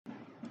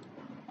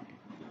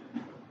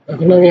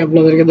এখন আমি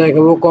আপনাদেরকে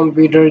দেখাবো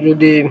কম্পিউটার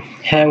যদি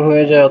হ্যাং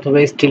হয়ে যায় অথবা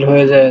স্টিল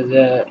হয়ে যায়,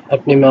 যে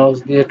আপনি মাউস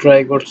দিয়ে ট্রাই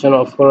করছেন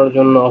অফ করার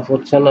জন্য অফ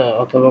হচ্ছে না,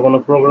 অথবা কোনো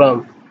প্রোগ্রাম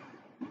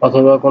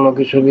অথবা কোনো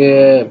কিছু দিয়ে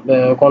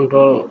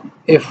কন্ট্রোল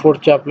F4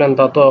 চাপলেন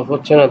তা তো অফ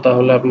হচ্ছে না,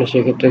 তাহলে আপনি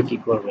সেক্ষেত্রে কি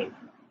করবেন?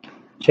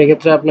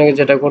 সেক্ষেত্রে আপনাকে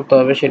যেটা করতে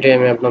হবে সেটাই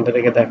আমি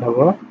আপনাদেরকে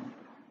দেখাবো।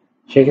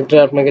 সেক্ষেত্রে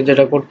আপনাকে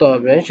যেটা করতে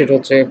হবে সেটা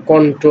হচ্ছে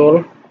কন্ট্রোল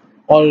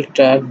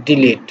অল্টার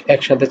ডিলিট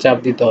একসাথে চাপ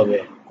দিতে হবে।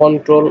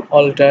 কন্ট্রোল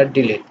অল্টার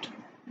ডিলিট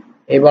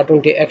এই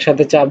বাটনটি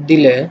একসাথে চাপ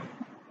দিলে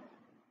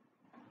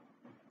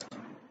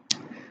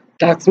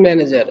টাস্ক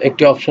ম্যানেজার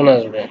একটি অপশন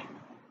আসবে।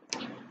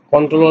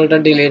 কন্ট্রোল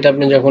অল্টার ডিলিট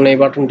আপনি যখন এই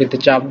বাটনটিতে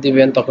চাপ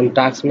দিবেন তখন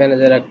টাস্ক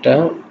ম্যানেজার একটা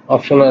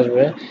অপশন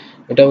আসবে।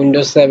 এটা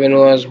উইন্ডোজ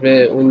 7ও আসবে,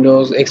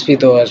 উইন্ডোজ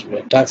এক্সপিতেও আসবে।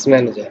 টাস্ক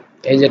ম্যানেজার,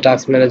 এই যে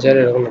টাস্ক ম্যানেজার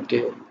এরকম একটি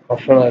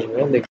অপশন আসবে,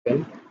 দেখবেন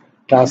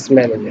টাস্ক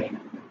ম্যানেজার।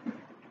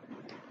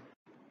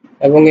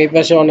 এবং এই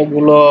পাশে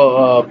অনেকগুলো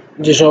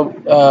যেসব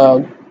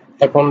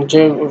এখন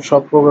যে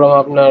সব প্রোগ্রাম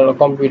আপনার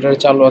কম্পিউটারে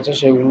চালু আছে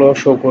সেগুলো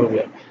শো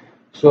করবে।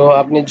 সো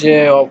আপনি যে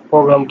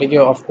প্রোগ্রামটিকে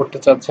অফ করতে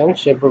চাচ্ছেন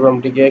সেই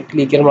প্রোগ্রামটিকে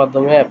ক্লিকের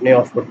মাধ্যমে আপনি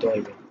অফ করতে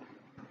পারবেন।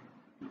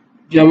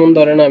 যেমন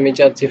ধরেন আমি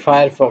চাচ্ছি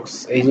ফায়ারফক্স,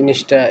 এই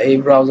জিনিসটা এই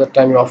ব্রাউজারটা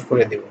আমি অফ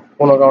করে দিব,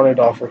 কোনো কারণে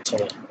এটা অফ হচ্ছে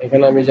না।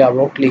 এখানে আমি যাব,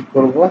 ক্লিক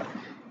করব,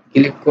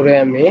 ক্লিক করে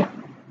আমি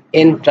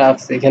এন্ড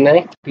টাস্ক এখানে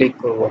ক্লিক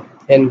করব।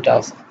 এন্ড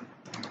টাস্ক,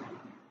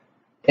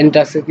 এন্ড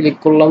টাস্কে ক্লিক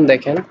করলাম,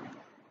 দেখেন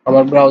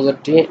আমার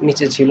ব্রাউজারটি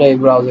নিচে ছিল, এই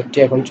ব্রাউজারটি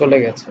এখন চলে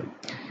গেছে।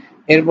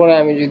 এরপরে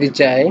আমি যদি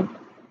চাই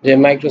যে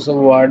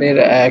মাইক্রোসফট ওয়ার্ডের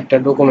একটা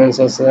ডকুমেন্টস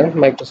আছে,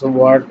 মাইক্রোসফট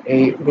ওয়ার্ড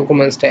এই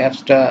ডকুমেন্টসটা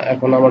অ্যাপসটা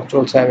এখন আমার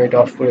চলছে, আমি এটা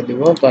অফ করে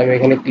দিব। তো আমি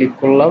এখানে ক্লিক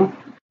করলাম,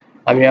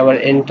 আমি আবার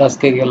এন্ড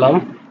টাস্কে গেলাম,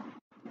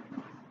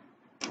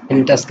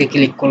 এন্ড টাস্কে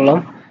ক্লিক করলাম,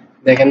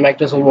 দেখেন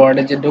মাইক্রোসফট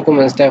ওয়ার্ডের যে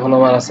ডকুমেন্টসটা এখন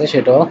আমার আছে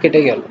সেটাও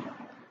কেটে গেল।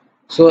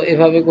 সো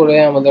এভাবে করে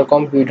আমাদের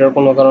কম্পিউটার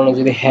কোনো কারণে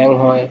যদি হ্যাং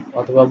হয়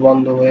অথবা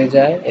বন্ধ হয়ে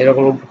যায়,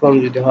 এরকম উপক্রম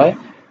যদি হয়,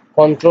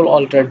 কন্ট্রোল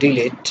অল্টার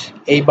ডিলিট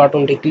এই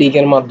বাটনটি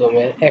ক্লিকের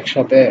মাধ্যমে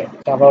একসাথে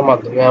চাপার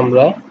মাধ্যমে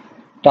আমরা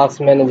টাস্ক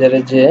ম্যানেজারে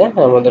যে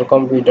আমাদের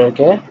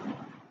কম্পিউটারকে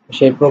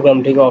সেই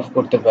প্রোগ্রামটিকে অফ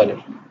করতে পারি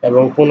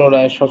এবং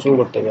পুনরায় সচল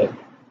করতে পারি।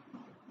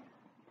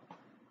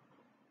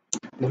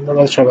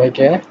 ধন্যবাদ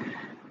সবাইকে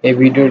এই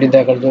ভিডিওটি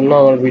দেখার জন্য।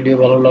 আমার ভিডিও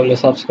ভালো লাগলে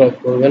সাবস্ক্রাইব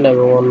করবেন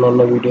এবং অন্যান্য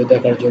ভিডিও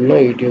দেখার জন্য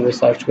ইউটিউবে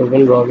সার্চ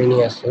করবেন রবিন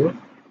ইয়াসিন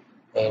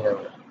এই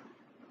নামে।